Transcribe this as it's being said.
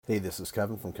Hey, this is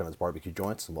Kevin from Kevin's Barbecue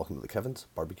Joints, and welcome to the Kevin's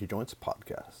Barbecue Joints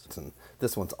podcast. And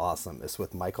this one's awesome. It's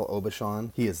with Michael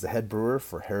Aubuchon. He is the head brewer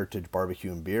for Heritage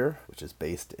Barbecue and Beer, which is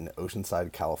based in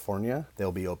Oceanside, California.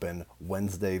 They'll be open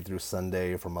Wednesday through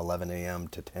Sunday from 11 a.m.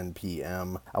 to 10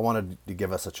 p.m. I wanted to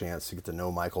give us a chance to get to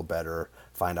know Michael better,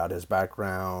 find out his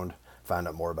background, find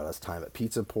out more about his time at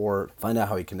Pizza Port, find out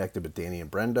how he connected with Danny and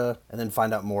Brenda, and then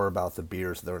find out more about the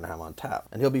beers they're going to have on tap.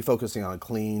 And he'll be focusing on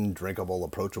clean, drinkable,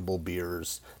 approachable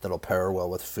beers that'll pair well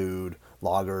with food,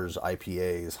 lagers,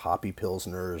 IPAs, hoppy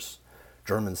pilsners,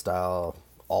 German style,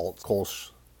 alts,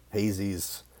 Kolsch,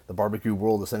 hazies. The barbecue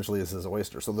world essentially is his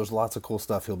oyster. So there's lots of cool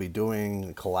stuff he'll be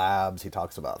doing, collabs, he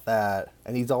talks about that.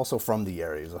 And he's also from the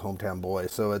area, he's a hometown boy.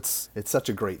 So it's such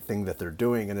a great thing that they're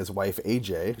doing. And his wife,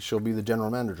 AJ, she'll be the general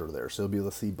manager there. So you'll be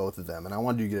able to see both of them. And I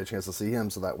wanted you to get a chance to see him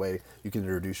so that way you can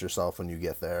introduce yourself when you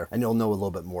get there. And you'll know a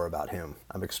little bit more about him.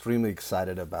 I'm extremely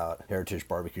excited about Heritage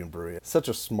Barbecue and Brewery. It's such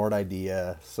a smart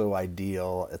idea, so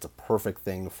ideal. It's a perfect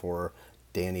thing for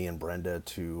Danny and Brenda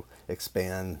to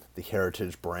expand the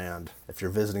Heritage brand. If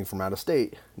you're visiting from out of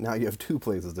state, now you have two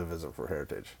places to visit for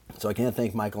Heritage. So I can't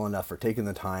thank Michael enough for taking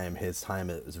the time. His time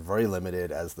is very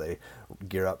limited as they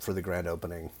gear up for the grand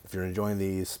opening. If you're enjoying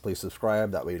these, please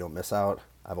subscribe. That way you don't miss out.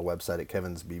 I have a website at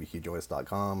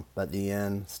kevinsbbqjoints.com. But in the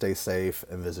end, stay safe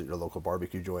and visit your local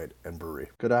barbecue joint and brewery.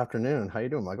 Good afternoon. How you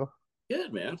doing, Michael?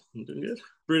 Good, man. I'm doing good.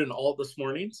 Brewed an alt this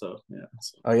morning, so yeah.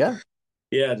 Oh, yeah?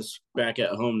 Yeah, just back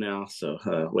at home now, so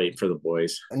waiting for the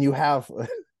boys. And you have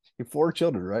four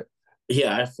children, right?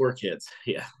 Yeah, I have four kids.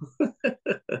 Yeah.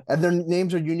 And their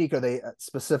names are unique. Are they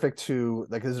specific to,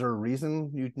 like, is there a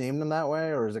reason you named them that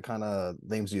way, or is it kind of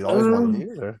names you'd always wanted to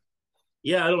use? Or?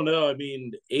 Yeah, I don't know. I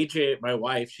mean, AJ, my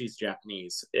wife, she's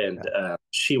Japanese, and Yeah.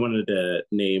 she wanted to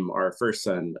name our first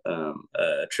son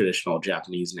a traditional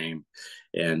Japanese name,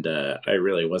 and I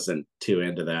really wasn't too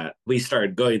into that. We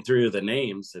started going through the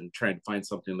names and trying to find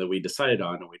something that we decided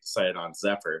on, and we decided on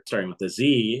Zephyr, starting with a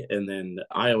Z, and then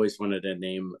I always wanted to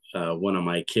name one of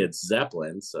my kids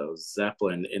Zeppelin, so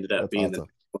Zeppelin ended up That's being awesome.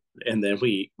 and then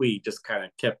we just kind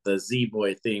of kept the Z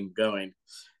boy theme going.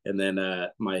 And then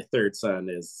my third son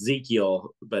is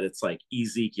Ezekiel, but it's like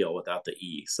Ezekiel without the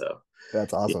E. So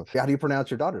That's yeah. awesome. How do you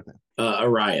pronounce your daughter's name?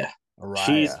 Araya.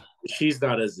 She's Araya. she's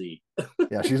not a Z.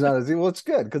 Yeah, she's not a Z. Well, it's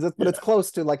good because but it's Yeah.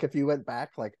 close to, like, if you went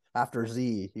back, like after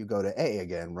Z, you go to A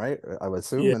again, right? I would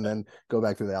assume, Yeah. and then go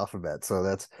back through the alphabet. So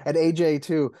and AJ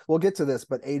too. We'll get to this,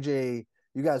 but AJ,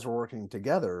 you guys were working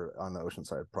together on the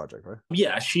Oceanside project, right?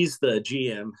 Yeah, she's the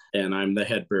GM and I'm the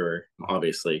head brewer.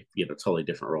 Obviously, totally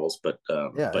different roles, Yeah,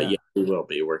 but yeah. yeah, we will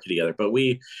be working together. But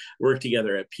we worked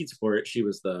together at Pizza Port. She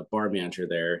was the bar manager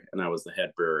there, and I was the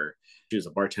head brewer. She was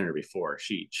a bartender before.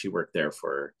 She worked there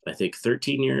for I think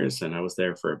 13 years, and I was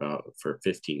there for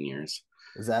 15 years.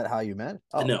 Is that how you met?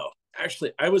 Oh, No,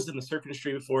 actually, I was in the surf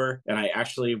industry before, and I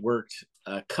actually worked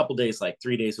a couple days, like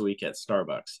 3 days a week at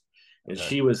Starbucks. And okay.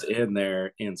 she was in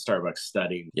there in Starbucks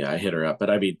studying. Yeah, I hit her up, but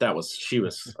I mean, she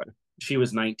was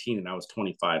 19 and I was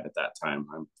 25 at that time.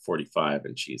 I'm 45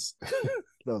 and she's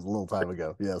That was a little time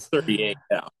ago. Yes. 38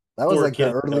 now. That was Four like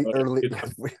the kids.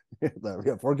 early.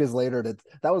 Yeah, 4 kids later.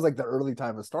 That was like the early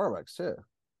time of Starbucks too.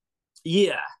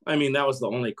 Yeah, I mean that was the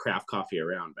only craft coffee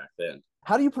around back then.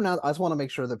 How do you pronounce? I just want to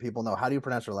make sure that people know. How do you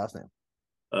pronounce your last name?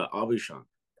 Aubuchon.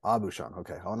 Aubuchon.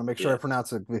 Okay, I want to make sure I Yeah,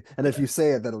 pronounce it. And if you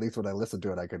say it, then at least when I listen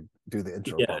to it, I could do the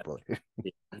intro yeah, properly. yeah.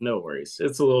 No worries.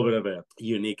 It's a little bit of a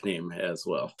unique name as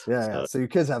well. Yeah, yeah. So So your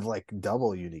kids have like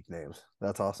double unique names.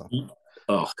 That's awesome.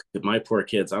 oh, my poor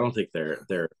kids. I don't think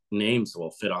their names will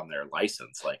fit on their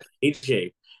license. Like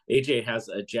AJ has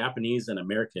a Japanese and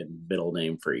American middle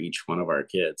name for each one of our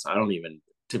kids. I don't even,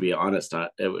 to be honest,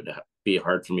 it would be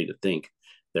hard for me to think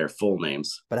their full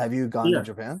names. But have you gone to Yeah.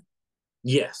 Japan?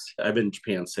 Yes, I've been to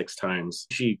Japan 6 times.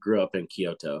 She grew up in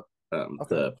Kyoto, Okay.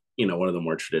 the one of the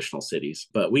more traditional cities.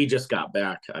 But we just got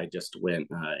back. I just went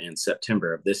in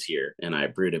September of this year, and I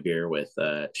brewed a beer with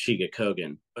Shiga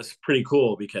Kogan. It was pretty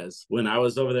cool because when I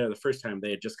was over there the first time,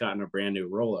 they had just gotten a brand new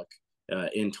Rolex.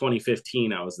 In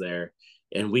 2015, I was there,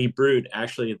 and we brewed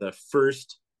actually the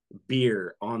first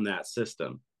beer on that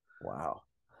system. Wow.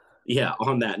 Yeah,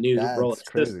 on that new That's Rolex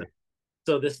system. crazy.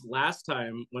 So this last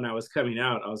time when I was coming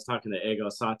out, I was talking to Ego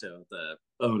Sato, the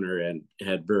owner and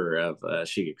head brewer of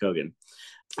Shiga Kogan,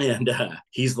 and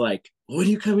he's like, "When are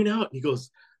you coming out?" And he goes,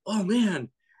 "Oh man,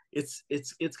 it's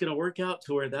gonna work out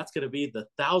to where that's gonna be the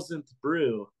 1,000th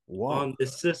brew Whoa. on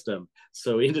this system."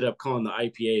 So we ended up calling the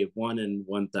IPA 1 in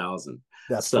 1,000.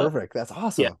 That's So perfect. That's yeah,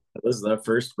 awesome. it was the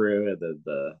first brew and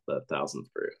the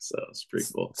 1,000th brew. So it's pretty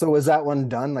cool. So is that one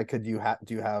done? Like, could you have?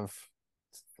 Do you have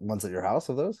ones at your house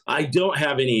of those? I don't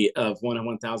have any of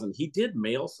 1,000. He did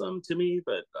mail some to me,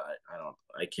 but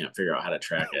I can't figure out how to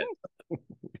track it. You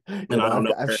And know, I don't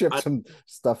know I've where, shipped some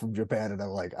stuff from Japan, and I'm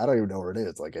like, I don't even know where it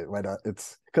is. Like, it might not.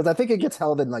 It's because I think it gets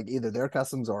held in like either their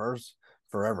customs or ours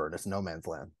forever, and it's no man's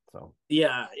land. So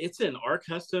yeah, it's in our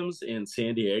customs in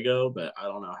San Diego, but I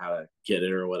don't know how to get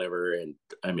it or whatever. And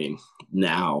I mean,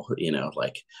 now,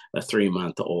 like a 3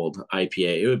 month old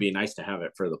IPA, it would be nice to have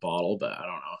it for the bottle, but I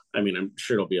don't know. I mean, I'm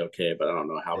sure it'll be okay, but I don't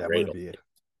know how yeah, great would it it'll be be as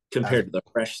compared to the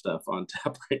fresh stuff on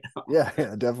tap right now. yeah,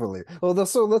 yeah, definitely. Well,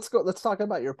 so let's go. Let's talk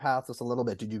about your path just a little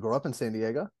bit. Did you grow up in San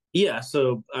Diego? Yeah,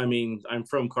 so I mean, I'm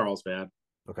from Carlsbad.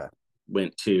 Okay.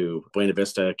 Went to Buena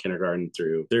Vista kindergarten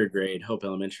through third grade, Hope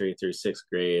Elementary through sixth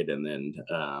grade, and then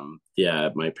yeah,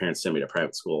 my parents sent me to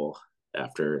private school.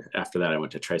 After that, I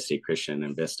went to Tri-State Christian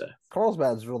in Vista.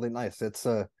 Carlsbad's really nice. It's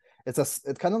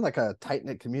kind of like a tight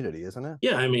knit community, isn't it?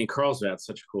 Yeah, I mean, Carlsbad's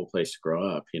such a cool place to grow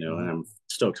up, and Hmm. I'm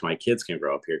stoked my kids can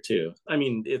grow up here too. I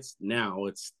mean, it's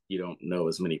you don't know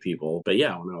as many people, but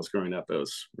yeah, when I was growing up, it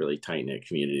was really tight knit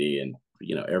community, and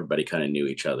everybody kind of knew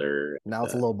each other. Now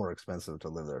it's a little more expensive to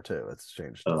live there too. It's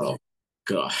changed. Oh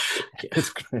gosh, yeah,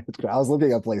 I was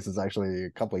looking at places actually a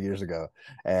couple of years ago,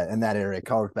 in that area,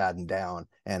 Carlsbad and down,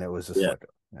 and it was just yeah. like,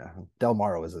 yeah, Del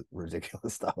Mar was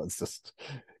ridiculous stuff. It's just,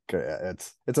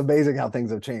 it's amazing how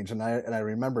things have changed. And I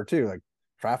remember too, like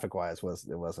traffic wise,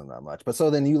 it wasn't that much. But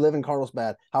so then you live in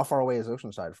Carlsbad. How far away is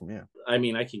Oceanside from you? I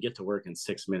mean, I can get to work in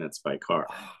 6 minutes by car.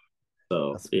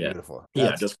 So That's yeah, beautiful. yeah,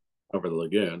 That's just over the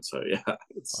lagoon. So yeah, wow.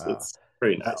 it's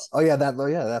pretty nice. Oh yeah,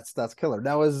 that's killer.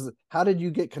 Now, is how did you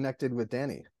get connected with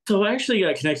Danny? So I actually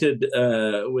got connected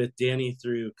with Danny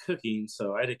through cooking.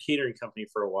 So I had a catering company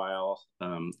for a while,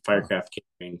 Oh, Firecraft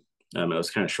Catering. It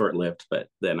was kind of short lived, but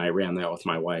then I ran that with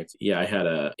my wife. Yeah, I had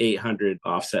a 800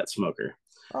 offset smoker.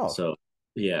 oh, So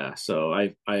yeah, so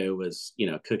I was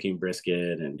cooking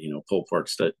brisket and pulled pork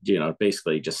stuff.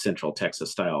 Basically just Central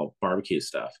Texas style barbecue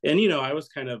stuff. And I was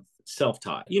kind of self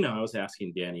taught. I was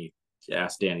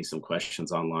asked Danny some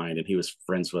questions online, and he was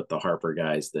friends with the Harper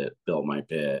guys that built my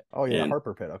pit. oh yeah, And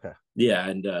Harper Pit. Okay. yeah,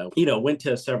 and went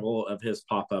to several of his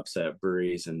pop-ups at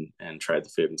breweries and tried the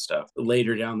food and stuff.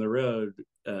 Later down the road,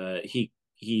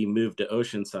 he moved to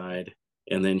Oceanside,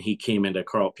 and then he came into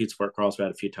Pizza Port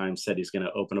Carlsbad a few times. Said he's going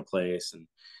to open a place, and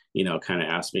kind of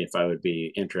asked me if I would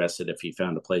be interested if he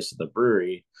found a place at the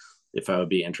brewery, if I would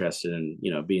be interested in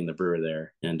being the brewer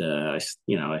there. And I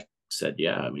said,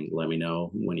 yeah. I mean, let me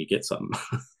know when you get something.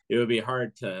 It would be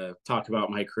hard to talk about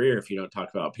my career if you don't talk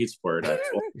about Pizza Port. I've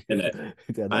been at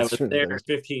Yeah, I that's was true. there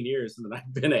 15 years, and then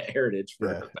I've been at Heritage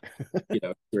Yeah. for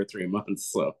 2 or 3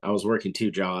 months. So I was working two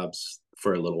jobs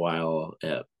for a little while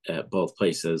at both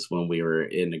places when we were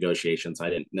in negotiations. I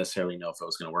didn't necessarily know if it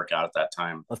was going to work out at that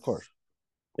time, Of course.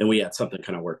 and we had something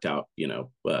kind of worked out,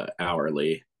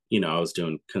 hourly. I was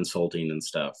doing consulting and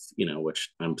stuff, which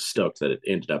I'm stoked that it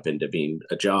ended up into being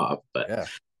a job. But Yeah.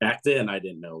 back then, I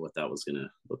didn't know what that was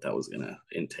gonna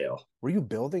entail. Were you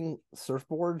building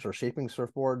surfboards or shaping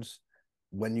surfboards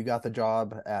when you got the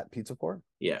job at Pizza Port?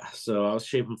 Yeah, so I was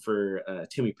shaping for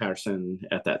Timmy Patterson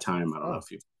at that time. I don't know Oh, if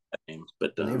you've heard that name,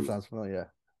 but the name sounds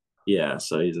familiar. yeah,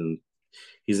 so he's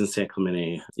in San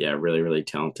Clemente. Yeah, really really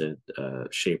talented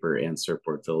shaper and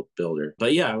surfboard builder.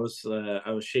 But yeah, I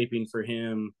was shaping for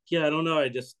him. Yeah, I don't know.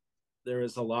 There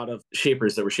was a lot of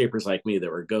shapers that were shapers like me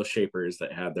that were ghost shapers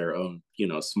that had their own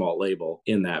small label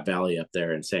in that valley up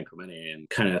there in San Clemente, and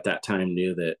kind of at that time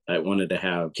knew that I wanted to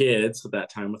have kids at that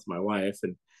time with my wife,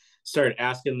 and started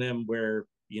asking them where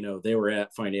they were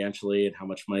at financially and how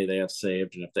much money they have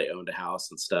saved and if they owned a house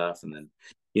and stuff. And then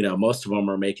most of them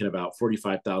were making about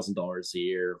 $45,000 a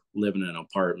year, living in an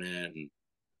apartment,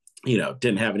 and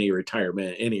didn't have any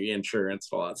retirement, any insurance,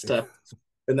 all that Yeah. stuff.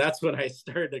 And that's when I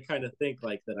started to kind of think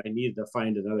like that I needed to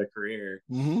find another career.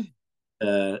 Hmm.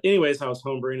 Anyways, I was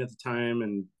homebrewing at the time,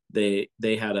 and they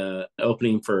had a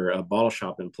opening for a bottle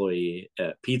shop employee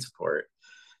at Pizza Port.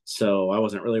 So I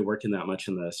wasn't really working that much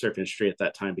in the surf industry at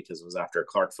that time because it was after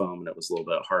Clark Foam, and it was a little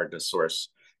bit hard to source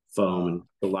foam, Uh, and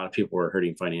a lot of people were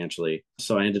hurting financially.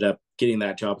 So I ended up getting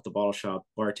that job at the bottle shop,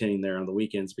 bartending there on the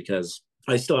weekends, because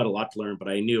I still had a lot to learn, but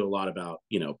I knew a lot about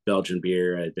Belgian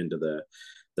beer. I had been to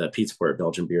the Pizza Port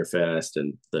Belgian Beer Fest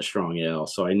and the Strong Ale.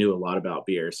 So I knew a lot about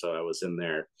beer. So I was in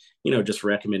there, just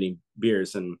recommending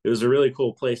beers. And it was a really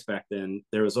cool place back then.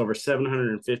 There was over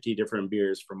 750 different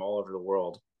beers from all over the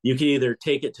world. You could either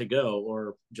take it to go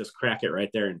or just crack it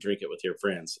right there and drink it with your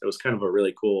friends. It was kind of a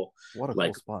really cool, what a cool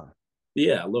like, spot.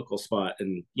 Yeah, local spot.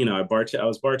 And I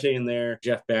was bartending there.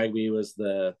 Jeff Bagby was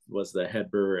the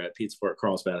head brewer at Pizza Fort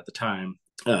Carlsbad at the time.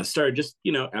 Started just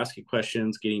asking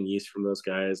questions, getting yeast from those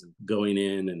guys, and going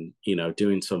in and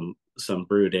doing some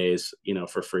brew days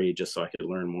for free, just so I could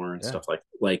learn more and Yeah. stuff like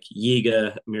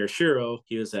Yiga Mirashiro.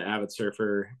 He was an avid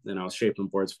surfer, and I was shaping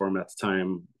boards for him at the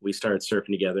time. We started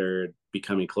surfing together,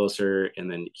 becoming closer, and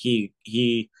then he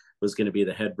was going to be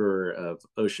the head brewer of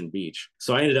Ocean Beach.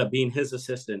 So I ended up being his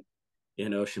assistant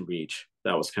in Ocean Beach.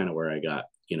 That was kind of where I got,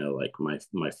 like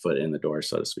my foot in the door,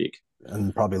 so to speak.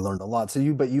 And probably learned a lot.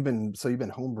 But you've been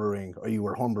home brewing, or you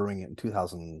were home brewing in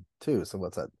 2002. So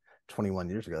what's that? 21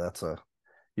 years ago.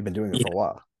 You've been doing it Yeah, for a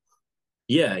while.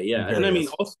 yeah. And I mean,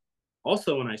 Various.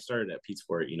 also when I started at Pete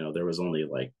Sport, there was only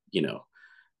like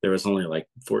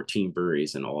 14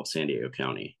 breweries in all of San Diego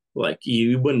County. Like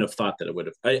you wouldn't have thought that it would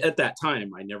have. At that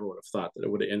time, I never would have thought that it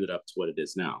would have ended up to what it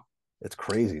is now. It's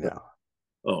crazy now.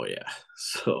 Oh yeah.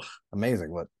 So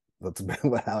Amazing that's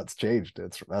how it's changed.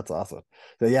 That's awesome.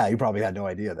 So yeah, you probably had no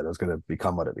idea that it was going to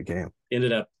become what it became.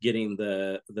 ended up getting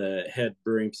the head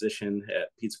brewing position at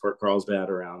Pete Sport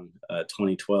Carlsbad around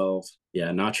 2012. Yeah,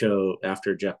 Nacho,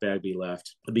 after Jeff Bagby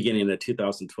left, the beginning of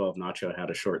 2012, Nacho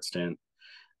had a short stint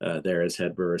there as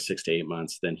head brewer, 6 to 8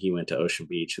 months. Then he went to Ocean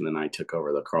Beach, and then I took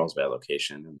over the Carlsbad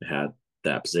location and had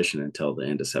that position until the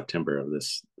end of September of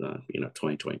this,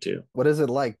 2022. What is it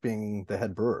like being the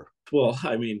head brewer? Well,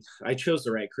 I mean, I chose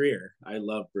the right career. I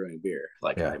love brewing beer.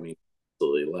 Like, Yeah. I mean,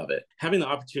 absolutely love it. Having the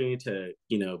opportunity to,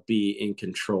 be in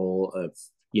control of,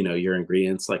 your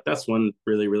ingredients, like that's one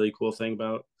really, really cool thing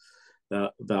about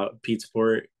Pete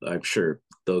Sport. I'm sure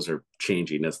those are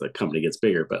changing as the company gets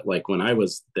bigger. But like when I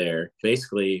was there,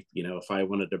 basically, if I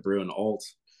wanted to brew an alt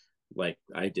like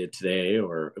I did today,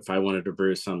 or if I wanted to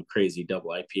brew some crazy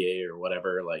double IPA or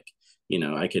whatever, like,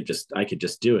 I could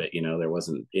just do it. There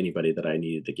wasn't anybody that I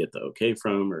needed to get the okay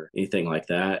from or anything like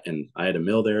that. And I had a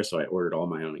mill there, so I ordered all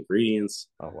my own ingredients.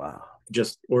 Oh wow.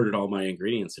 Just ordered all my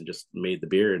ingredients and just made the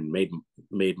beer and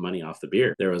made money off the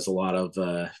beer. There was a lot of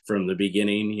from the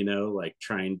beginning, like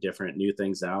trying different new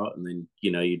things out, and then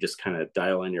you just kind of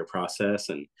dial in your process,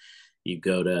 and you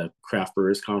go to craft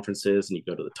brewers conferences and you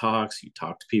go to the talks, you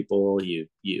talk to people, you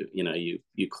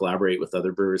collaborate with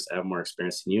other brewers that have more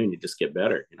experience than you, and you just get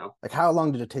better. Like how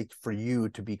long did it take for you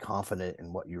to be confident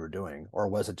in what you were doing? Or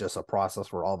was it just a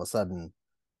process where all of a sudden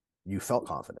you felt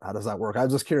confident? How does that work? I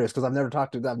was just curious because I've never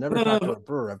talked to a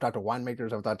brewer. I've talked to winemakers,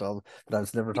 but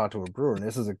I've never talked to a brewer, and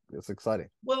it's exciting.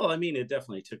 Well, I mean, it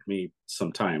definitely took me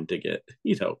some time to get,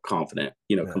 confident,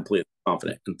 Yeah. completely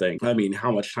confident and things. I mean,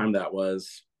 how much time that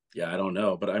was, yeah, I don't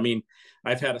know. But I mean,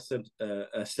 I've had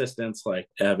assistants like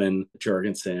Evan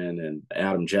Jorgensen and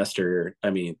Adam Jester. I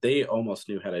mean, they almost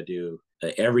knew how to do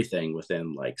everything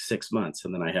within like 6 months.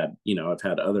 And then I've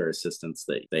had other assistants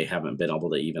that they haven't been able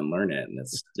to even learn it. And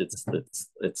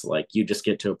it's like you just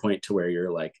get to a point to where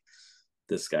you're like,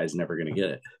 this guy's never going to get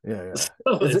it. Yeah, yeah. So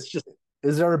Is it it's just,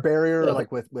 is there a barrier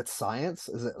like with science?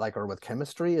 Is it like or with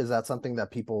chemistry? Is that something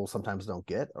that people sometimes don't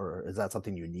get, or is that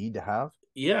something you need to have?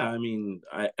 yeah, I mean,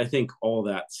 I think all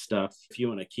that stuff, if you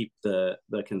want to keep the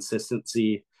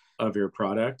consistency of your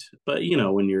product, but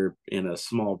when you're in a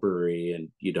small brewery and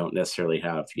you don't necessarily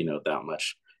have, that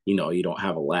much, you don't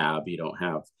have a lab, you don't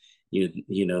have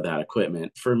that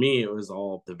equipment. For me, it was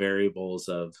all the variables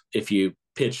of if you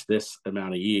pitch this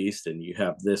amount of yeast and you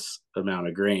have this amount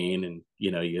of grain, and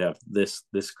you have this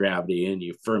gravity, and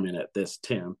you ferment at this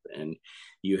temp, and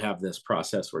you have this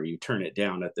process where you turn it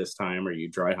down at this time or you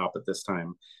dry hop at this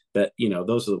time, that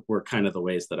those were kind of the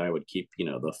ways that I would keep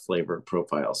the flavor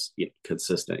profiles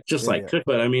consistent, just Yeah, like yeah. cook.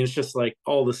 But I mean, it's just like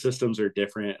all the systems are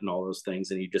different and all those things,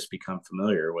 and you just become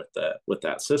familiar with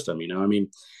that system. I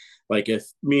mean, like if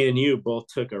me and you both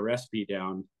took a recipe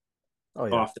down Oh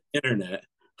yeah. off the internet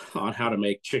on how to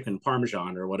make chicken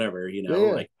parmesan or whatever, Yeah, yeah.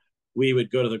 like we would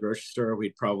go to the grocery store,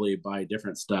 we'd probably buy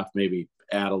different stuff, maybe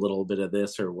add a little bit of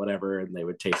this or whatever, and they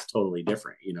would taste totally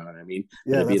different. You know what I mean?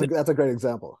 But Yeah, it'd be that's a great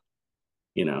example.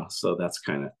 so that's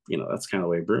kind of the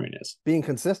way brewing is. Being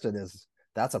consistent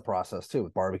that's a process too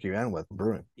with barbecue and with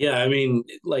brewing. Yeah, I mean,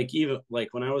 like even like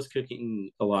when I was cooking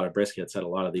a lot of briskets at a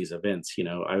lot of these events,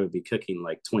 I would be cooking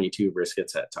like 22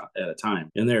 briskets at a time,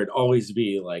 and there'd always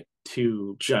be like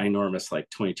two ginormous like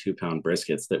 22-pound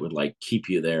briskets that would like keep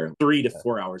you there 3 to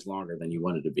 4 hours longer than you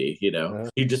wanted to be.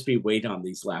 You'd just be waiting on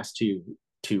these last two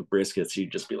briskets.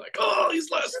 You'd just be like, oh,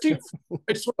 these last two,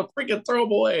 I just want to freaking throw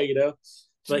them away.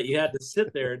 But you had to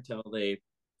sit there until they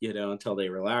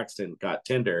relaxed and got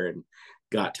tender and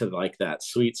got to like that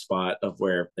sweet spot of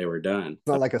where they were done. It's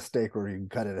not like a steak where you can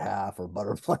cut it in half or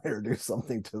butterfly or do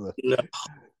something to the No,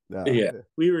 no. yeah,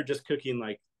 we were just cooking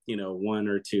like one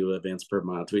or two events per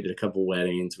month. We did a couple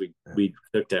weddings. We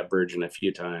cooked at Virgin a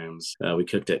few times. We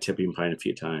cooked at Tipping Pine a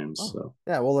few times. Oh, So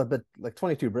yeah. Well, but like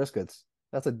 22 briskets,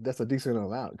 that's a decent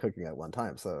amount cooking at one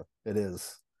time. So it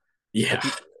is yeah,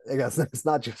 like I guess it's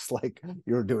not just like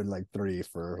you were doing like three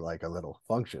for like a little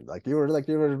function. Like you were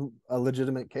a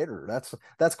legitimate caterer.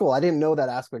 That's cool. I didn't know that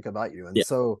aspect about you. And yeah,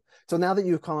 so now that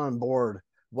you've come on board,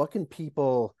 what can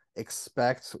people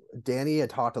expect? Danny had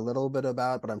talked a little bit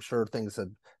about, but I'm sure things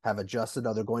have adjusted.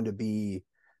 Are there going to be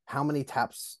how many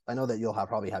taps? I know that you'll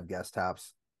probably have guest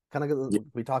taps. Kind of yeah.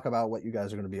 we talk about what you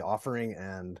guys are going to be offering,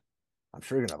 and I'm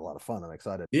sure you're gonna have a lot of fun. I'm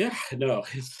excited. Yeah, no,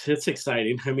 it's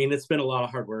exciting. I mean, it's been a lot of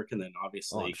hard work, and then Oh, I'm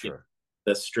obviously, sure.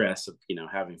 the stress of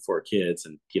having four kids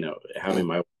and having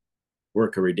my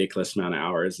work a ridiculous amount of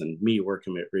hours and me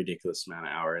working a ridiculous amount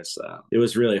of hours. It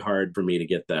was really hard for me to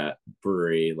get that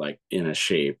brewery like in a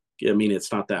shape. I mean,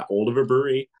 it's not that old of a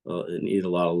brewery. It needed a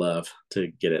lot of love to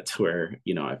get it to where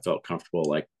I felt comfortable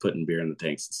like putting beer in the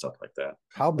tanks and stuff like that.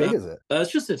 How big is it?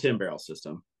 It's just a 10 barrel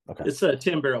system. Okay. It's a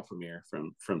 10 barrel Premier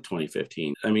from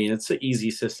 2015. I mean, it's an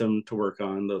easy system to work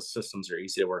on. Those systems are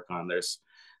easy to work on.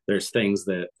 There's things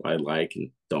that I like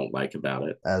and don't like about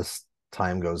it. As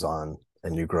time goes on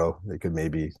and you grow, they could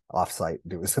maybe offsite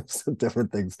do some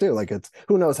different things too. Like it's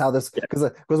who knows how this Yeah.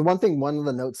 because one of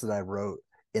the notes that I wrote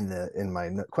in my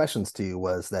questions to you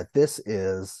was that this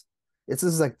is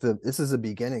like this is the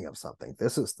beginning of something.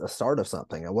 This is the start of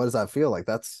something. And what does that feel like?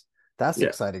 That's Yeah.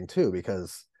 exciting too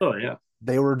because Oh yeah.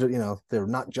 they were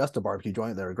not just a barbecue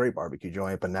joint, they're a great barbecue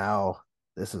joint, but now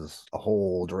this is a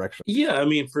whole direction. Yeah, I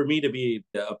mean, for me to be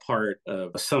a part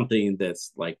of something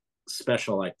that's like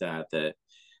special like that,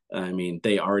 I mean,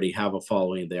 they already have a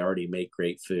following. They already make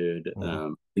great food.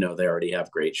 Mhm. They already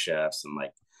have great chefs and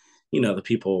like, the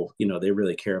people, they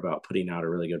really care about putting out a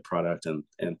really good product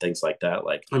and things like that.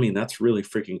 Like, I mean, that's really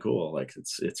freaking cool. Like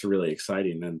it's really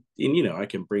exciting. And I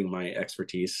can bring my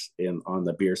expertise in on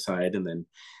the beer side. And then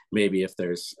maybe if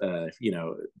there's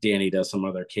Danny does some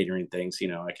other catering things,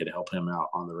 I could help him out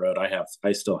on the road.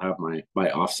 I still have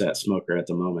my offset smoker at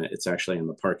the moment. It's actually in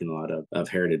the parking lot of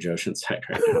Heritage Oceanside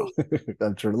right now.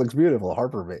 I'm sure it looks beautiful.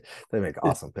 They make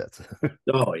awesome pits.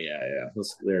 Oh yeah.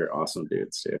 They're awesome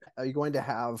dudes too. Are you going to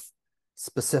have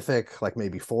specific, like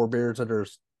maybe four beers that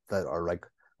are like,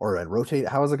 or and rotate?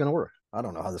 How is it going to work? I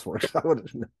don't know how this works. I would.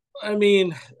 I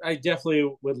mean, I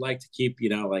definitely would like to keep,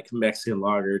 like Mexican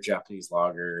lager, Japanese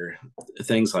lager,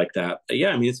 things like that. But yeah,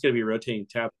 I mean, it's going to be rotating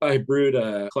tap. I brewed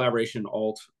a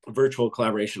virtual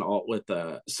collaboration alt with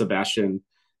Sebastian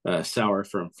Sauer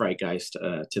from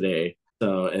Frightgeist today.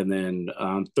 So, and then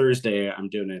on Thursday, I'm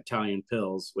doing an Italian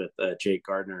Pills with Jake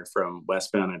Gardner from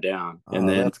Westbound and Down. And Oh,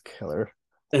 then that's killer.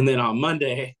 on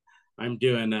Monday, I'm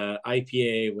doing a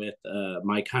IPA with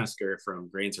Mike Husker from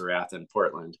Grains of Wrath in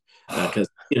Portland because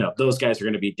those guys are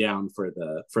going to be down for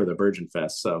the Virgin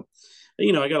Fest. So,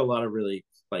 I got a lot of really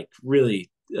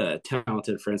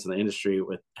talented friends in the industry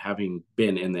with having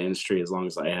been in the industry as long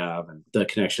as I have, and the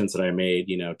connections that I made.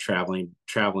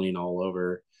 Traveling all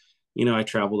over. I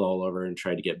traveled all over and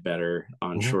tried to get better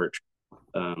on Mhm. short.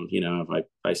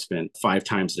 I spent 5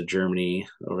 times to Germany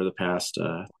over the past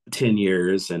 10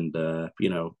 years. And,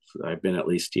 I've been at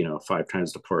least, 5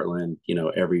 times to Portland.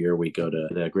 Every year we go to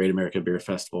the Great American Beer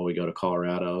Festival, we go to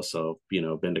Colorado. So,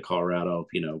 been to Colorado,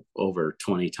 over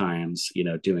 20 times,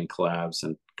 doing collabs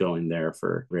and going there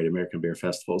for Great American Beer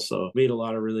Festival. So made a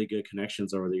lot of really good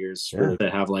connections over the years, Yeah. really,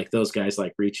 to have like those guys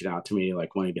like reaching out to me,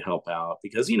 like wanting to help out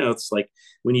because, it's like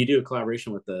when you do a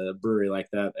collaboration with a brewery like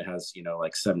that, it has,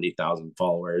 like 70,000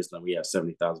 followers, then we have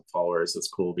 70,000 followers. It's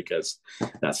cool because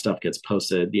that stuff gets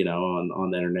posted, on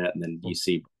the internet, and then you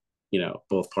see,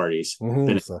 both parties.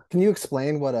 So, can you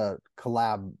explain what a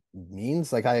collab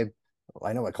means? Like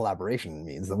I know what collaboration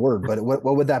means, the word, but what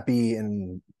would that be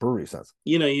in brewery sense?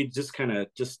 You just kind of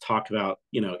just talk about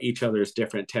each other's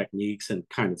different techniques and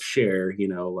kind of share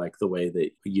like the way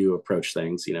that you approach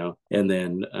things, and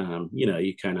then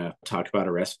you kind of talk about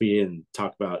a recipe and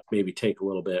talk about maybe take a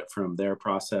little bit from their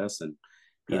process and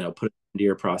put it into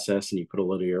your process, and you put a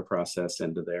little of your process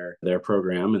into their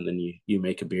program, and then you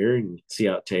make a beer and see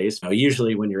how it tastes.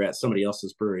 Usually when you're at somebody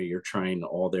else's brewery, you're trying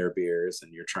all their beers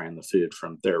and you're trying the food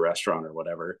from their restaurant or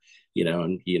whatever,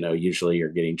 and usually you're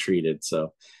getting treated.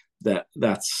 So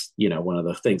that's one of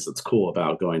the things that's cool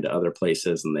about going to other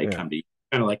places, and they Yeah. come to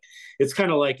you. It's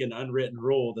kind of like an unwritten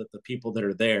rule that the people that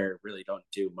are there really don't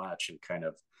do much and kind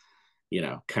of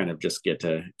just get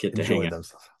to hang Enjoy out.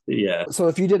 themselves. Yeah. So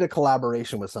if you did a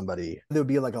collaboration with somebody, there would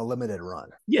be like a limited run.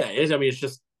 Yeah, I mean, it's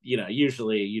just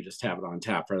usually you just have it on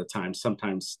tap for the time.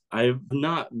 Sometimes I've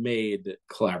not made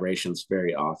collaborations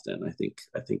very often. I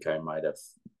think I might have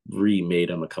remade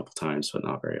them a couple times, but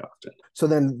not very often. So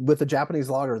then with the Japanese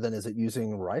lager, then is it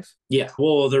using rice? Yeah,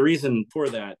 well, the reason for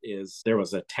that is there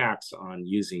was a tax on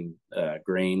using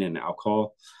grain and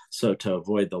alcohol. So to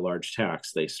avoid the large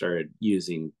tax, they started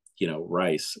using,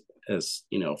 rice as,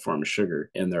 a form of sugar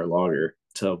in their lager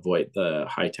to avoid the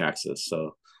high taxes.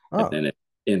 So, and Oh, then it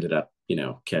ended up,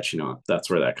 catching on. That's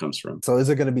where that comes from. so is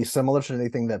it going to be similar to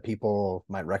anything that people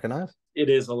might recognize? It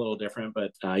is a little different,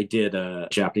 but I did a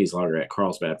Japanese lager at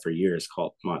Carlsbad for years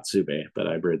called Matsube, but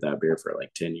I brewed that beer for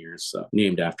like 10 years. So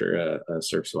named after a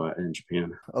surf spot in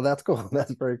Japan. Oh, that's cool.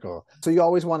 That's very cool. So you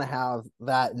always want to have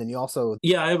that, and then you also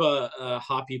Yeah, I have a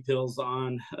Hoppy Pills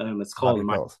on. It's called hobby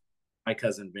pills. my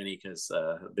cousin Vinny, because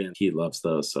Ben, he loves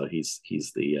those, so he's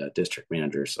the district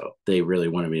manager. So they really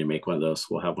wanted me to make one of those.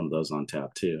 We'll have one of those on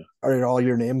tap too. Are all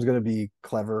your names going to be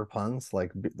clever puns,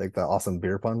 like the awesome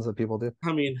beer puns that people do?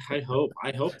 I mean, I hope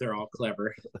they're all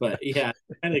clever, but yeah,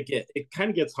 it kind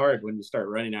of gets hard when you start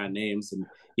running out of names, and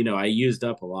I used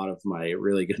up a lot of my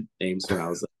really good names when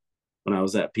I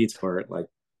was at Pete'sport, like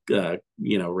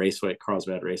Raceway,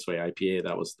 Carlsbad Raceway IPA.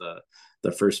 That was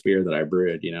the first beer that I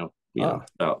brewed, Oh,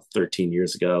 about 13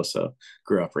 years ago. So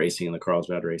grew up racing in the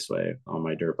Carlsbad Raceway on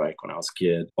my dirt bike when I was a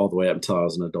kid, all the way up until I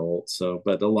was an adult. So,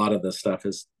 but a lot of the stuff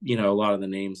is, a lot of the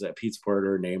names at Pete'sport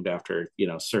are named after,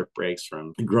 surf breaks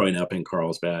from growing up in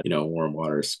Carlsbad, Warm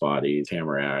Water, Spotty,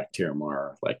 Tamarack,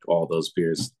 Tiramar, like all those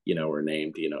beers, were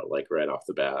named, like right off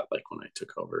the bat, like when I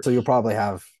took over. so you'll probably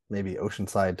have maybe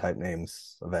Oceanside type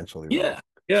names eventually. Yeah.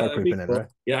 They'll Yeah, start that'd be creeping in, cool. right?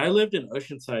 Yeah, I lived in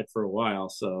Oceanside for a while.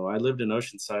 So I lived in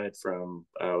Oceanside from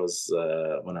I was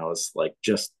when I was like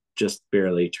just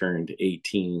barely turned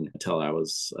 18 until I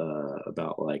was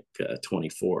about like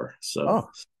 24. So Oh,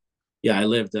 yeah, I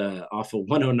lived off of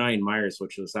 109 Myers,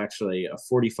 which was actually a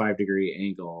 45-degree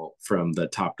angle from the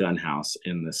Top Gun house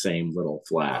in the same little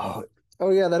flat. oh,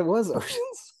 oh, yeah, that was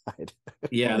Oceanside.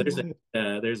 Yeah,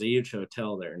 there's a huge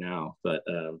hotel there now, but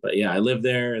yeah, I lived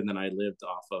there, and then I lived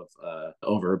off of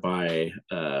over by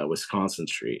Wisconsin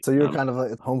Street. So you're kind of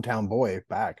a hometown boy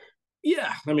back.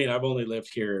 Yeah, I mean, I've only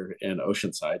lived here in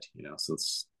Oceanside,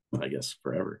 since I guess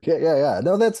forever. Yeah, yeah, yeah.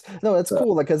 No, that's So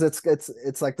cool. Like, because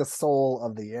it's like the soul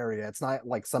of the area. It's not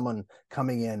like someone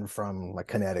coming in from like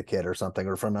Connecticut or something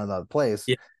or from another place.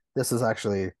 yeah, This is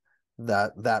actually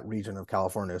that region of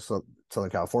California, so Southern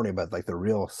California, but like the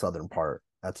real southern part.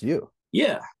 That's you.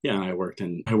 yeah. I worked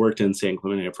in San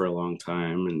Clemente for a long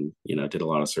time, and did a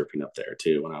lot of surfing up there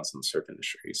too when I was in the surf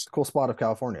industries. Cool spot of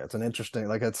California. It's an interesting,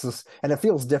 like it's just, and it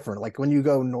feels different. Like when you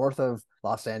go north of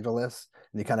Los Angeles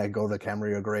and you kind of go to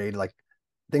Camarillo grade, like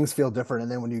things feel different.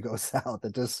 And then when you go south,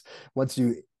 it just, once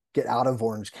you get out of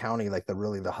Orange County, like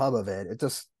the hub of it, it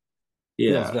just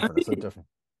feels Yeah, I different. It's so mean, different.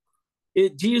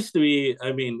 it used to be.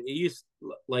 I mean, it used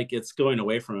like it's going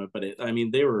away from it, but I mean,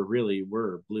 they were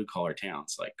blue collar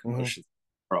towns like Hmm. Ocean,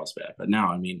 Carlsbad. But now,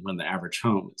 I mean, when the average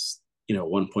home is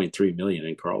 1.3 million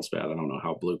in Carlsbad, I don't know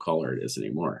how blue collar it is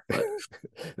anymore. But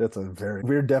That's a very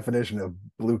weird definition of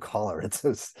blue collar. It's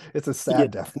a yeah,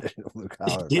 sad definition of blue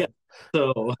collar, yeah. but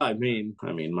So I mean,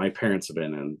 my parents have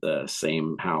been in the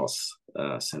same house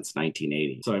since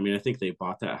 1980. So I mean, I think they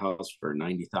bought that house for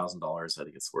 $90,000. I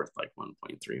think it's worth like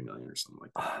 1.3 million or something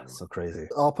like that now. so crazy.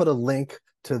 I'll put a link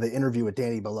to the interview with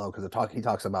Danny below because he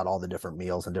talks about all the different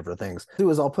meals and different things. Do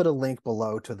is I'll put a link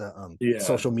below to the Yeah,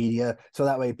 social media so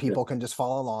that way people can just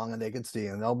follow along and they can see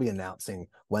and they'll be announcing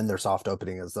when their soft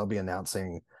opening is. They'll be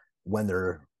announcing when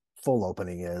their full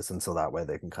opening is, and so that way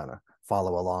they can kind of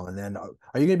follow along. And then, are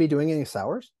you going to be doing any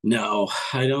sours? no,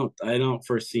 I don't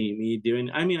foresee me doing.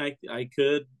 I mean, I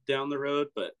could down the road,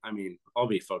 but I mean, I'll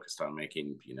be focused on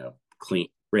making clean,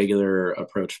 regular,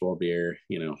 approachable beer.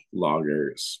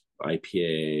 Lagers,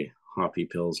 IPA, hoppy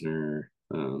pilsner.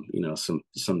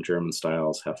 Some German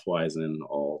styles, Hefeweizen,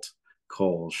 Alt,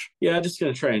 Kolsch. Yeah, just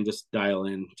gonna try and just dial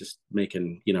in, just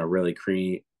making really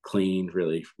clean,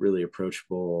 really really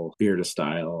approachable beer to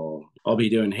style. I'll be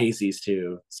doing hazies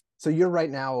too. So you're right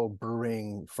now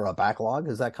brewing for a backlog.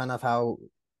 Is that kind of how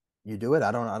you do it?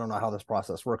 I don't know how this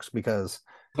process works because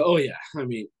Oh yeah, I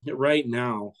mean, right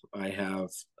now I have,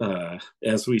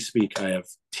 as we speak, I have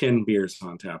 10 beers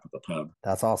on tap at the pub.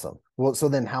 that's awesome. Well, so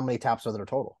then how many taps are there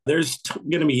total? There's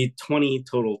going to be 20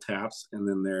 total taps, and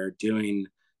then they're doing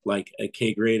like a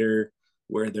kegerator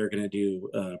where they're going to do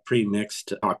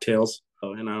pre-mixed cocktails.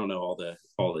 Oh, and I don't know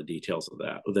all the details of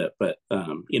that, but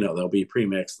they'll be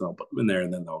pre-mixed. They'll put them in there,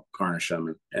 and then they'll garnish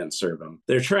them and serve them.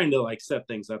 They're trying to like set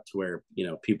things up to where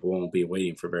people won't be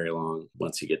waiting for very long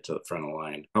once you get to the front of the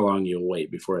line. How long you'll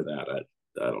wait before that,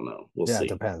 I don't know. We'll Yeah, it see.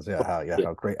 depends. Yeah.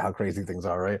 How crazy things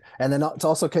are, right? And then it's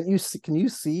also, can you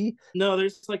see? No,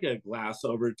 there's like a glass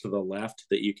over to the left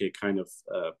that you could kind of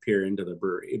peer into the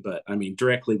brewery, but I mean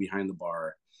directly behind the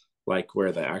bar, like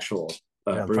where the actual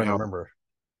Yeah, I'm brew trying to house. remember.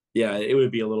 Yeah, it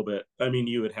would be a little bit. I mean,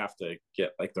 you would have to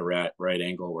get like the right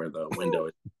angle where the window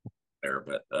is there,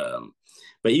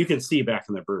 but you can see back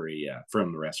in the brewery, yeah,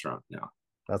 from the restaurant now.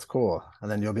 That's cool. And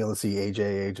then you'll be able to see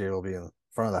AJ. AJ will be in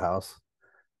front of the house.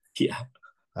 Yeah,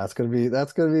 That's gonna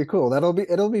be cool.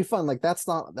 It'll be fun. Like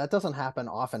that doesn't happen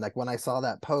often. Like when I saw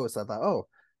that post, I thought, oh,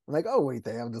 I'm like, oh wait,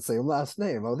 they have the same last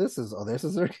name. This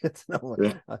is their kids. No,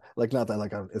 yeah, like not that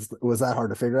like it was that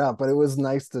hard to figure out, but it was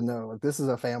nice to know like this is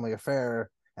a family affair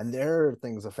and their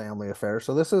thing's a family affair.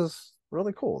 So this is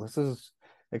really cool. This is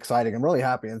exciting. I'm really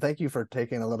happy, and thank you for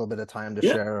taking a little bit of time to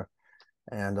yeah. share.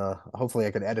 And hopefully,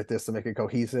 I could edit this to make it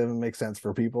cohesive and make sense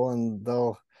for people, and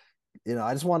they'll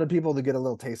I just wanted people to get a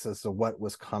little taste as to what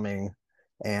was coming.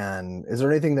 And is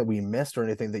there anything that we missed or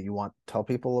anything that you want to tell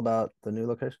people about the new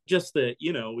location? Just that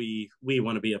we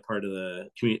want to be a part of the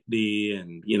community,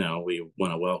 and we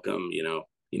want to welcome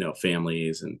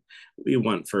families, and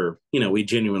we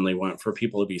genuinely want for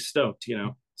people to be stoked.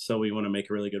 So we want to make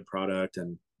a really good product,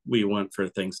 and we want for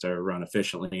things to run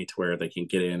efficiently to where they can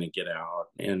get in and get out,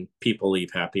 and people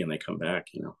leave happy and they come back.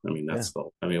 I mean,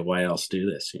 Yeah. why else do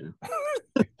this?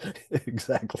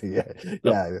 Exactly. Yeah. So,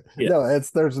 Yeah. yeah, No,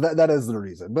 that is the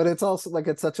reason. But it's also like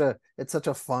it's such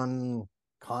a fun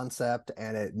concept,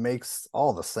 and it makes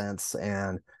all the sense,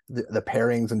 and the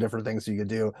pairings and different things you could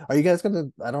do. Are you guys gonna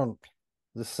I don't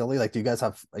this is silly. Like, do you guys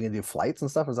are you gonna do flights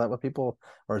and stuff? Is that what people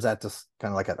or is that just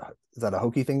kind of like is that a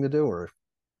hokey thing to do or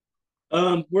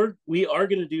we are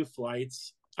going to do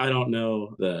flights. I don't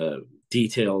know the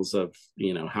details of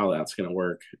how that's going to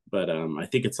work, but I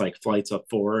think it's like flights up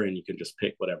four, and you can just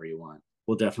pick whatever you want.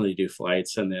 We'll definitely do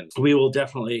flights, and then we will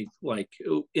definitely, like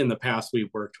in the past,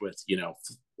 we've worked with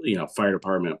fire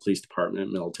department, police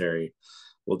department, military.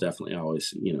 We'll definitely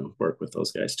always work with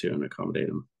those guys too and accommodate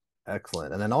them.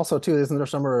 excellent? And then also too, isn't there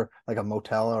somewhere like a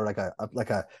motel or like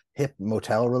a hip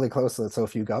motel really close? So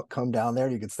if you come down there,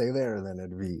 you could stay there, and then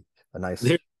it'd be a nice.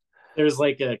 There, there's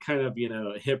like a kind of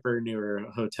hipper newer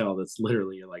hotel that's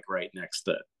literally like right next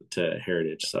to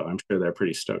Heritage, so I'm sure they're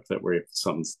pretty stoked that we're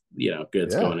something's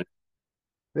good's Yeah. going in.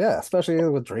 Yeah, especially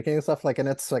with drinking and stuff like, and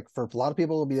it's like for a lot of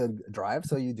people it'll be a drive,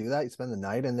 so you do that, you spend the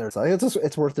night in there, so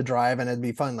it's worth the drive, and it'd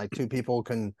be fun. Like two people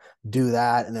can do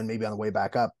that, and then maybe on the way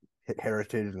back up, hit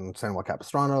Heritage and San Juan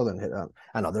Capistrano, then hit.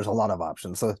 I know there's a lot of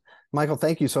options. So, Michael,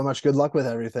 thank you so much. Good luck with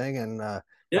everything, and I'm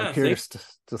Yeah, thanks. curious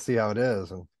to see how it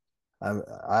is, and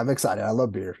I'm excited. I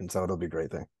love beer, and so it'll be a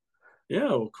great thing. Yeah,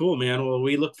 well, cool, man. Well,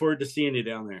 we look forward to seeing you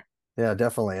down there. Yeah,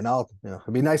 definitely. And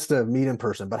it'd be nice to meet in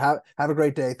person. But have a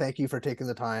great day. Thank you for taking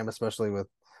the time, especially with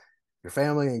your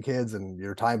family and kids, and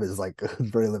your time is like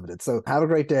very limited. So have a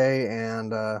great day,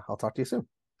 and I'll talk to you soon.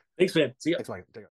 Thanks, man. See ya. Thanks, Mike. Take care.